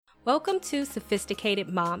Welcome to Sophisticated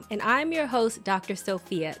Mom, and I'm your host, Dr.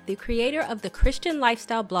 Sophia, the creator of the Christian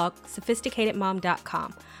lifestyle blog,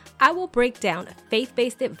 sophisticatedmom.com. I will break down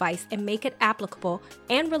faith-based advice and make it applicable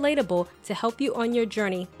and relatable to help you on your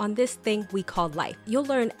journey on this thing we call life. You'll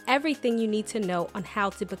learn everything you need to know on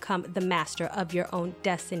how to become the master of your own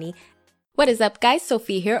destiny. What is up, guys?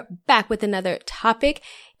 Sophia here, back with another topic.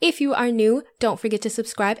 If you are new, don't forget to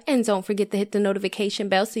subscribe and don't forget to hit the notification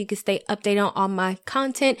bell so you can stay updated on all my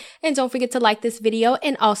content. And don't forget to like this video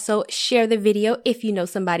and also share the video if you know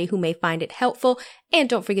somebody who may find it helpful. And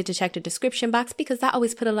don't forget to check the description box because I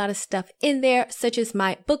always put a lot of stuff in there, such as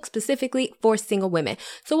my book specifically for single women.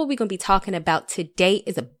 So what we're going to be talking about today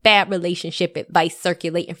is a bad relationship advice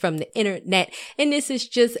circulating from the internet. And this is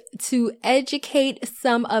just to educate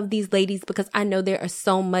some of these ladies because I know there are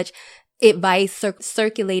so much advice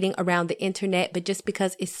circulating around the internet, but just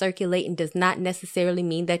because it's circulating does not necessarily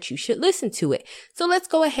mean that you should listen to it. So let's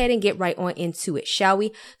go ahead and get right on into it, shall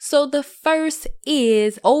we? So the first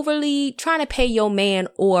is overly trying to pay your man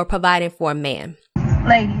or providing for a man.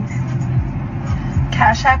 Ladies,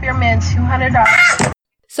 cash app your man $200.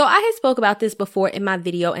 So I had spoke about this before in my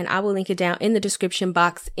video, and I will link it down in the description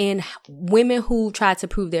box, in women who try to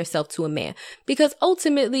prove themselves to a man. Because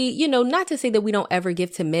ultimately, not to say that we don't ever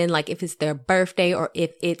give to men, like if it's their birthday or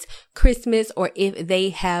if it's Christmas or if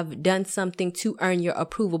they have done something to earn your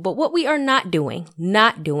approval. But what we are not doing,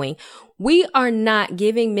 we are not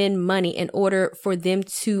giving men money in order for them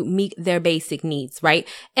to meet their basic needs, right?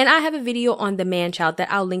 And I have a video on the man child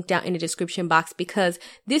that I'll link down in the description box because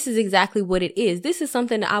this is exactly what it is. This is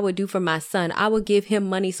something that I would do for my son. I would give him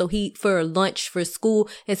money for lunch, for school,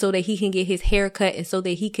 and so that he can get his hair cut and so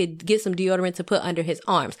that he could get some deodorant to put under his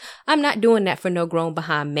arms. I'm not doing that for no grown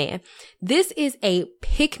behind man. This is a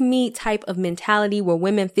pick me type of mentality where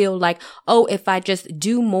women feel like, oh, if I just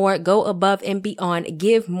do more, go above and beyond,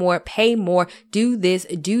 give more, pay more, do this,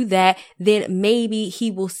 do that, then maybe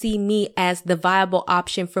he will see me as the viable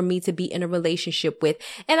option for me to be in a relationship with.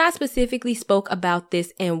 And I specifically spoke about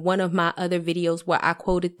this in one of my other videos where I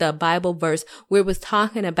quoted the Bible verse where it was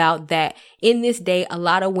talking about that in this day, a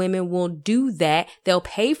lot of women will do that. They'll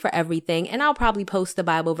pay for everything. And I'll probably post the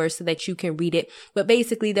Bible verse so that you can read it. But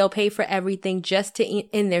basically, they'll pay for everything just to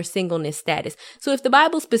end their singleness status. So if the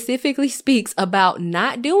Bible specifically speaks about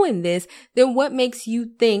not doing this, then what makes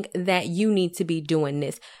you think that you need to be doing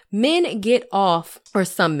this? Men get off, or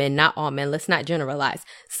some men, not all men, let's not generalize.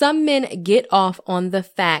 Some men get off on the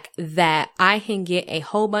fact that I can get a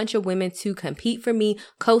whole bunch of women to compete for me,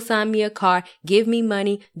 co-sign me a car, give me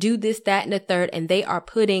money, do this, that, and the third, and they are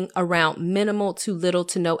putting around minimal to little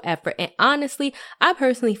to no effort. And honestly, I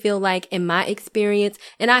personally feel like in my experience,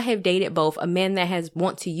 and I have dated both, a man that has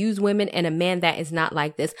want to use women and a man that is not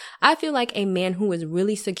like this. I feel like a man who is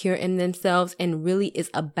really secure in themselves and really is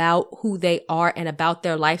about who they are and about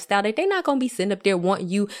their lifestyle, that they're not going to be sitting up there wanting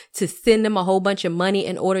you to send them a whole bunch of money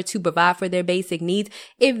in order to provide for their basic needs.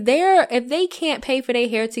 If they can't pay for their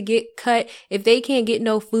hair to get cut, if they can't get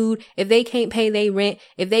no food, if they can't pay their rent,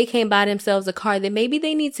 if they can't buy themselves a car, then maybe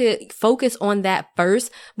they need to focus on that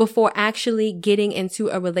first before actually getting into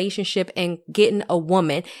a relationship and getting a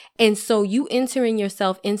woman. And so you entering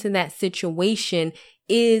yourself into that situation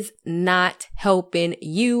is not helping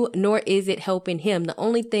you, nor is it helping him. The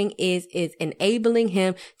only thing is enabling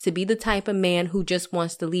him to be the type of man who just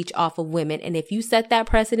wants to leech off of women. And if you set that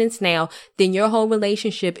precedence now, then your whole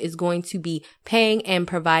relationship is going to be paying and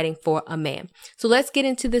providing for a man. So let's get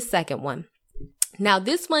into the second one. Now,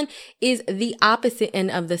 this one is the opposite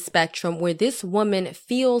end of the spectrum where this woman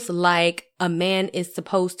feels like a man is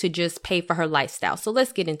supposed to just pay for her lifestyle. So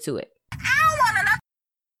let's get into it. I don't want another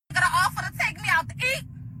to offer to take me out to eat,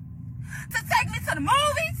 to take me to the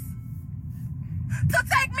movies, to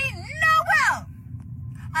take me nowhere.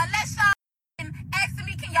 Unless y'all asking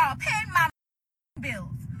me, can y'all pay my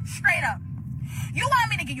bills? Straight up. You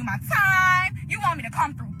want me to give you my time? You want me to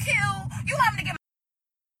come through kill? You want me to get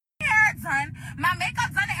my hair done, my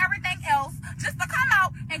makeup done, and everything else, just to come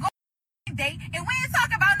out and go on a date, and we ain't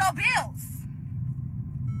talking about no bills.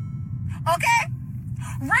 Okay?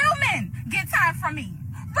 Real men get time from me.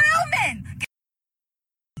 Real men get,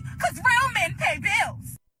 because real men pay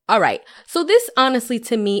bills. All right. So this honestly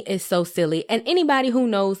to me is so silly. And anybody who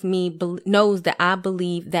knows me knows that I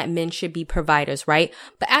believe that men should be providers, right?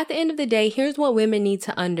 But at the end of the day, here's what women need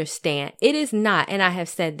to understand. It is not, and I have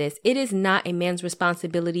said this, it is not a man's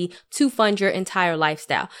responsibility to fund your entire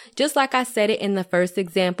lifestyle. Just like I said it in the first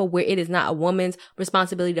example where it is not a woman's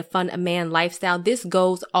responsibility to fund a man's lifestyle, this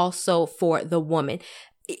goes also for the woman.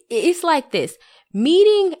 It's like this.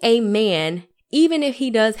 Meeting a man even if he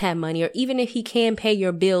does have money or even if he can pay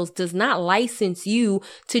your bills, does not license you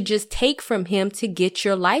to just take from him to get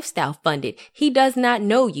your lifestyle funded. He does not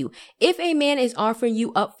know you. If a man is offering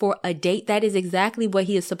you up for a date, that is exactly what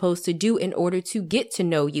he is supposed to do in order to get to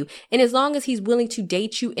know you. And as long as he's willing to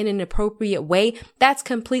date you in an appropriate way, that's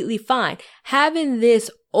completely fine. Having this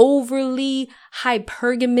overly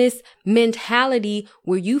hypergamous mentality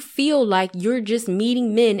where you feel like you're just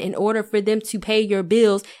meeting men in order for them to pay your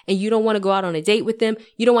bills and you don't want to go out on a date with them,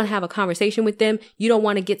 you don't want to have a conversation with them, you don't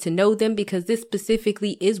want to get to know them, because this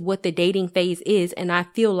specifically is what the dating phase is. And I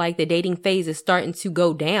feel like the dating phase is starting to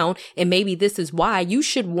go down, and maybe this is why you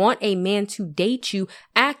should want a man to date you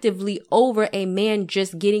actively over a man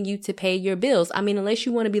just getting you to pay your bills. I mean, unless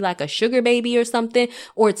you want to be like a sugar baby or something,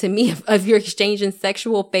 or to me, if you're exchanging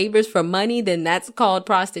sexual favors for money, then that's called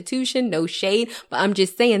prostitution. No shade, but I'm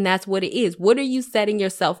just saying that's what it is. What are you setting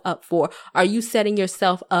yourself up for? Are you setting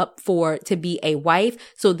yourself up for to be a wife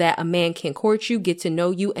so that a man can court you, get to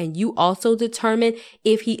know you, and you also determine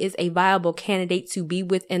if he is a viable candidate to be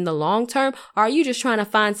with in the long term? Or are you just trying to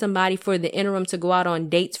find somebody for the interim to go out on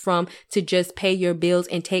dates from, to just pay your bills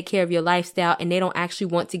and take care of your lifestyle, and they don't actually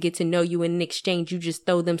want to get to know you, and in exchange you just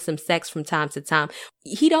throw them some sex from time to time?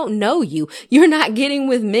 He don't know you. You're not getting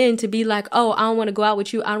with men to be like, oh, I don't want to go out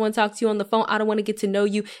with you. I don't want to talk to you on the phone. I don't want to get to know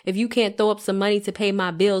you. If you can't throw up some money to pay my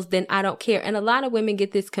bills, then I don't care. And a lot of women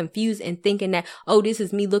get this confused and thinking that, oh, this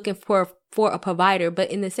is me looking for a provider. But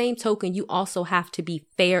in the same token, you also have to be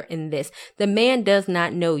fair in this. The man does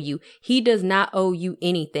not know you. He does not owe you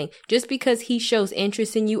anything. Just because he shows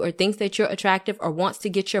interest in you or thinks that you're attractive or wants to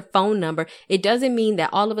get your phone number, it doesn't mean that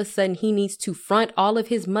all of a sudden he needs to front all of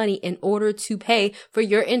his money in order to pay for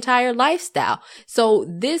your entire lifestyle. So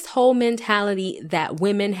this whole mentality that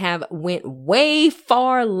women have went way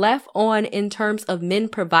far left on in terms of men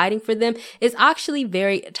providing for them is actually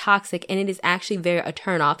very toxic, and it is actually very a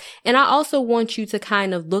turnoff. And I also want you to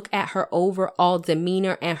kind of look at her overall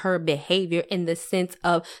demeanor and her behavior in the sense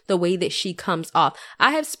of the way that she comes off.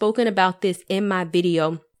 I have spoken about this in my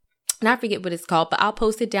video, and I forget what it's called, but I'll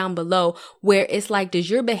post it down below, where it's like, does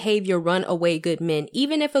your behavior run away good men?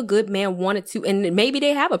 Even if a good man wanted to, and maybe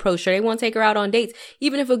they have approached her, they want to take her out on dates.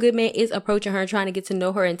 Even if a good man is approaching her, trying to get to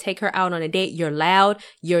know her and take her out on a date, you're loud,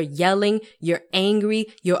 you're yelling, you're angry,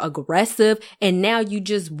 you're aggressive, and now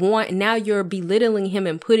you're belittling him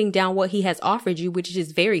and putting down what he has offered you, which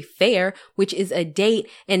is very fair, which is a date,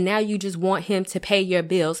 and now you just want him to pay your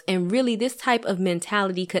bills. And really, this type of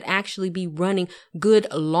mentality could actually be running good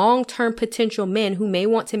long-term potential men who may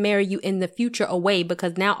want to marry you in the future away,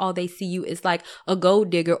 because now all they see you is like a gold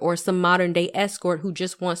digger or some modern day escort who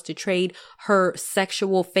just wants to trade her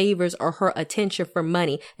sexual favors or her attention for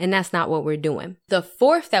money. And that's not what we're doing. The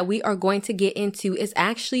fourth that we are going to get into is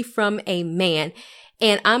actually from a man.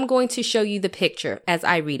 And I'm going to show you the picture as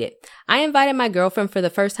I read it. I invited my girlfriend for the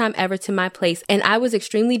first time ever to my place, and I was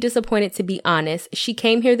extremely disappointed, to be honest. She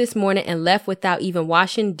came here this morning and left without even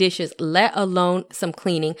washing dishes, let alone some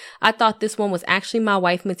cleaning. I thought this one was actually my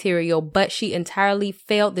wife material, but she entirely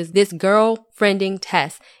failed this girlfriending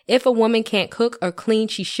test. If a woman can't cook or clean,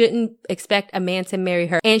 she shouldn't expect a man to marry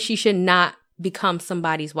her, and she should not become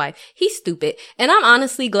somebody's wife. He's stupid. And I'm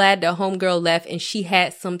honestly glad the homegirl left and she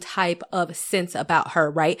had some type of sense about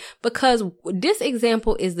her, right? Because this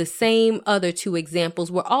example is the same other two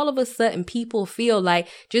examples where all of a sudden people feel like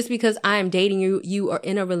just because I am dating you or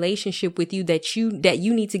in a relationship with you, that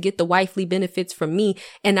you need to get the wifely benefits from me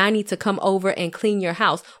and I need to come over and clean your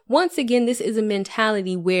house. Once again, this is a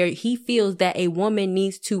mentality where he feels that a woman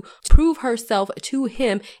needs to prove herself to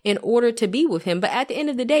him in order to be with him. But at the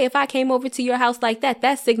end of the day, if I came over to your house like that,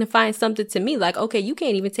 that's signifying something to me. Like, okay, you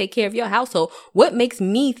can't even take care of your household. What makes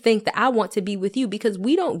me think that I want to be with you? Because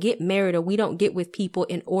we don't get married or we don't get with people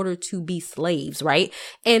in order to be slaves, right?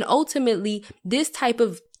 And ultimately, this type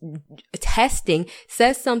of testing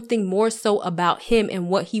says something more so about him and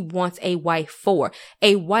what he wants a wife for.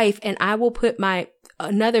 A wife, and I will put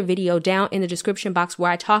another video down in the description box where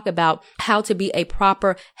I talk about how to be a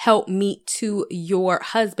proper helpmeet to your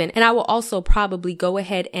husband. And I will also probably go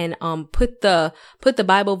ahead and put the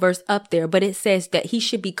Bible verse up there, but it says that he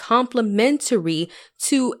should be complimentary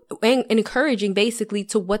to and encouraging basically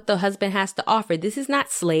to what the husband has to offer. This is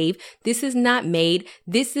not slave. This is not maid.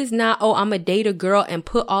 This is not, oh, I'm a date a girl and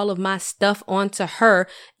put all of my stuff onto her,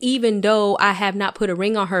 even though I have not put a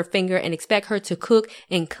ring on her finger, and expect her to cook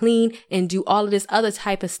and clean and do all of this other other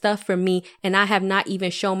type of stuff for me, and I have not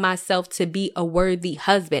even shown myself to be a worthy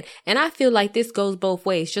husband. And I feel like this goes both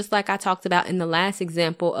ways. Just like I talked about in the last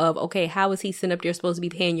example of, okay, how is he sitting up there supposed to be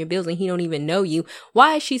paying your bills and he don't even know you?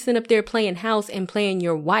 Why is she sitting up there playing house and playing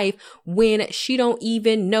your wife when she don't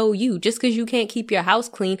even know you? Just because you can't keep your house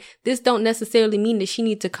clean, this don't necessarily mean that she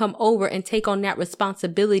needs to come over and take on that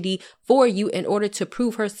responsibility for you in order to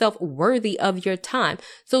prove herself worthy of your time.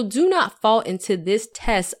 So do not fall into this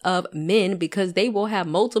test of men, because they will have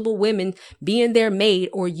multiple women being their maid,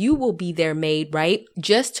 or you will be their maid, right?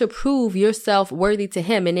 Just to prove yourself worthy to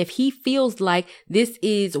him. And if he feels like this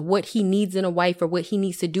is what he needs in a wife, or what he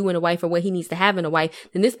needs to do in a wife, or what he needs to have in a wife,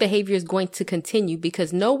 then this behavior is going to continue,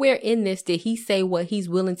 because nowhere in this did he say what he's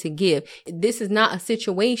willing to give. This is not a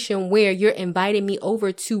situation where you're inviting me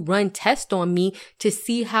over to run tests on me to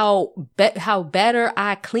see how better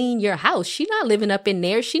I clean your house. She not living up in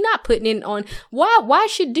there. She not putting in on why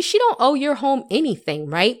she don't owe your home anything,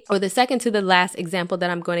 right? Or the second to the last example that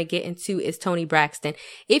I'm going to get into is Toni Braxton.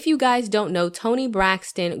 If you guys don't know, Toni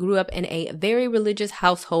Braxton grew up in a very religious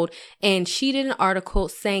household, and she did an article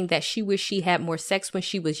saying that she wished she had more sex when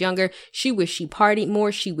she was younger. She wished she partied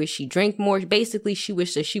more. She wished she drank more. Basically, she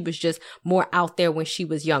wished that she was just more out there when she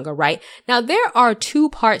was younger, right? Now, there are two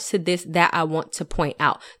parts to this that I want to point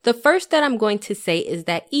out. The first that I'm going to say is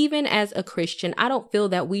that even as a Christian, I don't feel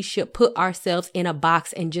that we should put ourselves in a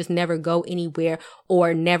box and just never go anywhere,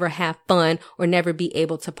 or never have fun, or never be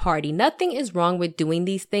able to party. Nothing is wrong with doing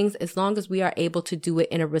these things as long as we are able to do it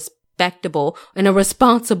in a respectable and a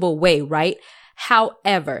responsible way, right?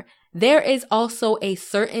 However, there is also a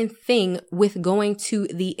certain thing with going to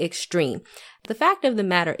the extreme. The fact of the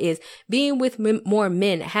matter is, being with more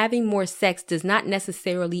men, having more sex does not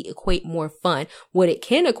necessarily equate more fun. What it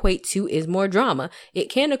can equate to is more drama. It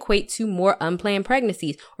can equate to more unplanned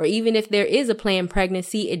pregnancies, or even if there is a planned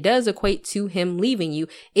pregnancy, it does equate to him leaving you.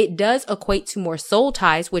 It does equate to more soul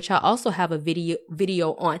ties, which I also have a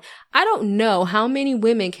video on. I don't know how many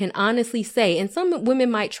women can honestly say, and some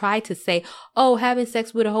women might try to say, oh, having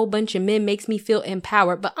sex with a whole bunch of men makes me feel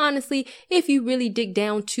empowered. But honestly, if you really dig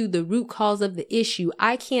down to the root cause of the issue,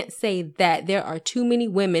 I can't say that there are too many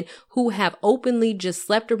women who have openly just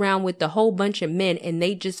slept around with a whole bunch of men and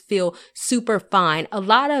they just feel super fine. A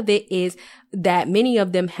lot of it is that many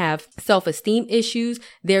of them have self-esteem issues.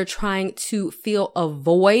 They're trying to fill a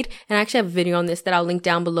void. And I actually have a video on this that I'll link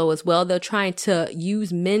down below as well. They're trying to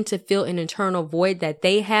use men to fill an internal void that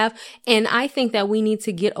they have. And I think that we need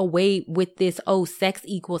to get away with this, oh, sex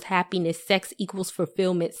equals happiness, sex equals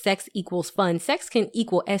fulfillment, sex equals fun. Sex can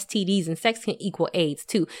equal STDs, and sex can equal AIDS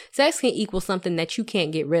too. Sex can equal something that you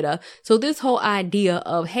can't get rid of. So this whole idea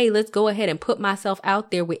of, hey, let's go ahead and put myself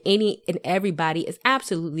out there with any and everybody is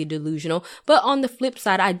absolutely delusional. But on the flip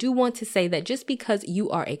side, I do want to say that just because you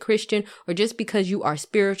are a Christian, or just because you are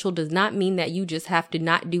spiritual, does not mean that you just have to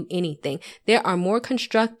not do anything. There are more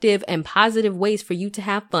constructive and positive ways for you to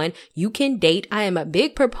have fun. You can date. I am a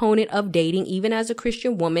big proponent of dating, even as a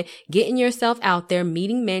Christian woman, getting yourself out there,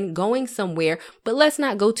 meeting men, going somewhere. But let's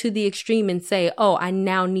not go to the extreme and say, oh, I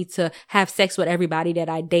now need to have sex with everybody that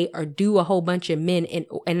I date, or do a whole bunch of men.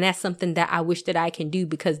 And that's something that I wish that I can do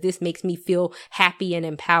because this makes me feel happy and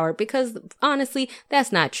empowered. Because honestly,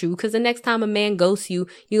 that's not true. Because the next time a man ghosts you,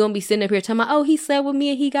 you're going to be sitting up here talking about, oh, he slept with me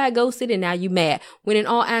and he got ghosted and now you mad. When in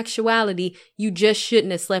all actuality, you just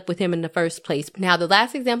shouldn't have slept with him in the first place. Now, the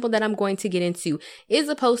last example that I'm going to get into is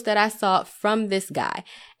a post that I saw from this guy.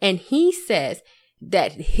 And he says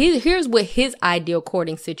that here's what his ideal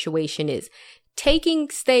courting situation is.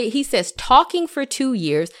 He says talking for 2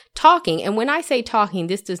 years, talking. And when I say talking,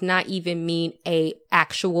 this does not even mean a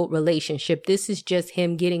actual relationship. This is just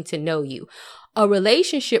him getting to know you. A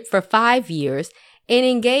relationship for 5 years, an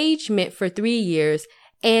engagement for 3 years,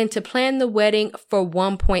 and to plan the wedding for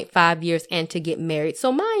 1.5 years and to get married.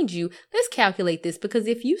 So mind you, let's calculate this, because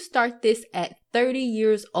if you start this at 30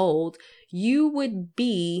 years old, you would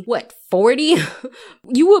be, 40?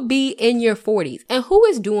 You would be in your 40s. And who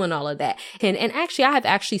is doing all of that? And actually, I have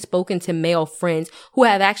actually spoken to male friends who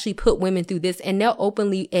have actually put women through this, and they'll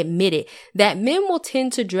openly admit it, that men will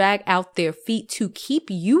tend to drag out their feet to keep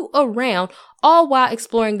you around, all while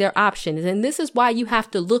exploring their options. And this is why you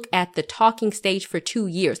have to look at the talking stage for 2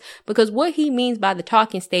 years, because what he means by the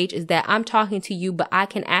talking stage is that I'm talking to you, but I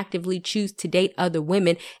can actively choose to date other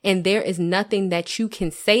women, and there is nothing that you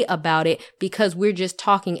can say about it because we're just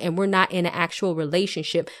talking and we're not in an actual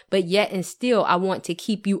relationship. But yet and still, I want to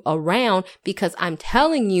keep you around because I'm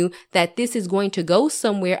telling you that this is going to go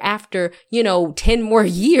somewhere after, 10 more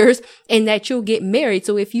years, and that you'll get married.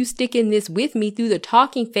 So if you stick in this with me through the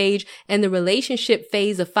talking phase and the relationship relationship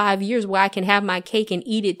phase of 5 years where I can have my cake and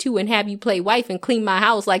eat it too and have you play wife and clean my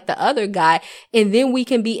house like the other guy. And then we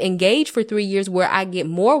can be engaged for 3 years where I get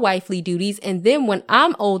more wifely duties. And then when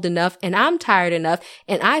I'm old enough and I'm tired enough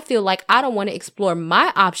and I feel like I don't want to explore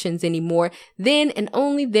my options anymore, then and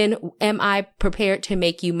only then am I prepared to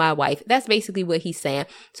make you my wife. That's basically what he's saying.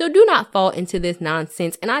 So do not fall into this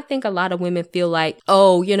nonsense. And I think a lot of women feel like,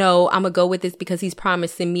 oh, you know, I'm gonna go with this because he's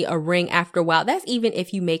promising me a ring after a while. That's even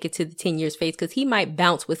if you make it to the 10 years phase, because he might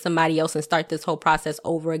bounce with somebody else and start this whole process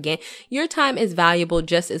over again. Your time is valuable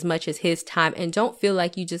just as much as his time. And don't feel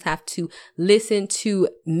like you just have to listen to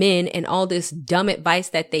men and all this dumb advice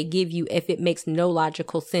that they give you if it makes no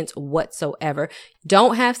logical sense whatsoever.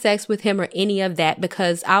 Don't have sex with him or any of that,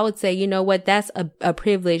 because I would say, you know what, that's a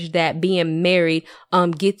privilege that being married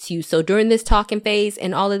gets you. So during this talking phase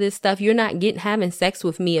and all of this stuff, you're not having sex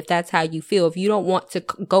with me if that's how you feel. If you don't want to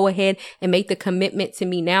go ahead and make the commitment to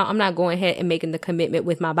me now, I'm not going ahead and making the commitment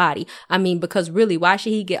with my body. I mean, because really, why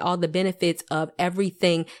should he get all the benefits of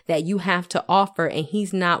everything that you have to offer and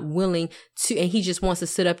he's not willing to, and he just wants to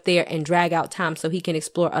sit up there and drag out time so he can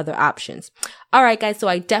explore other options. All right, guys. So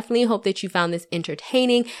I definitely hope that you found this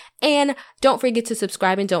entertaining, and don't forget to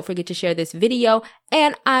subscribe and don't forget to share this video,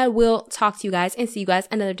 and I will talk to you guys and see you guys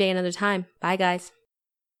another day, another time. Bye, guys.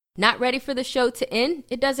 Not ready for the show to end?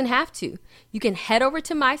 It doesn't have to. You can head over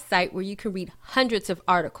to my site where you can read hundreds of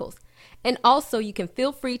articles. And also you can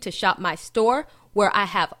feel free to shop my store where I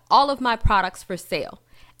have all of my products for sale.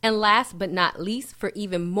 And last but not least, for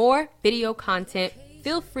even more video content,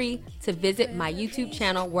 feel free to visit my YouTube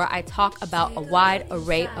channel where I talk about a wide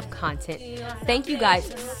array of content. Thank you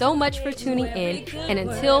guys so much for tuning in, and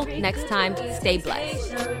until next time, stay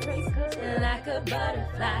blessed.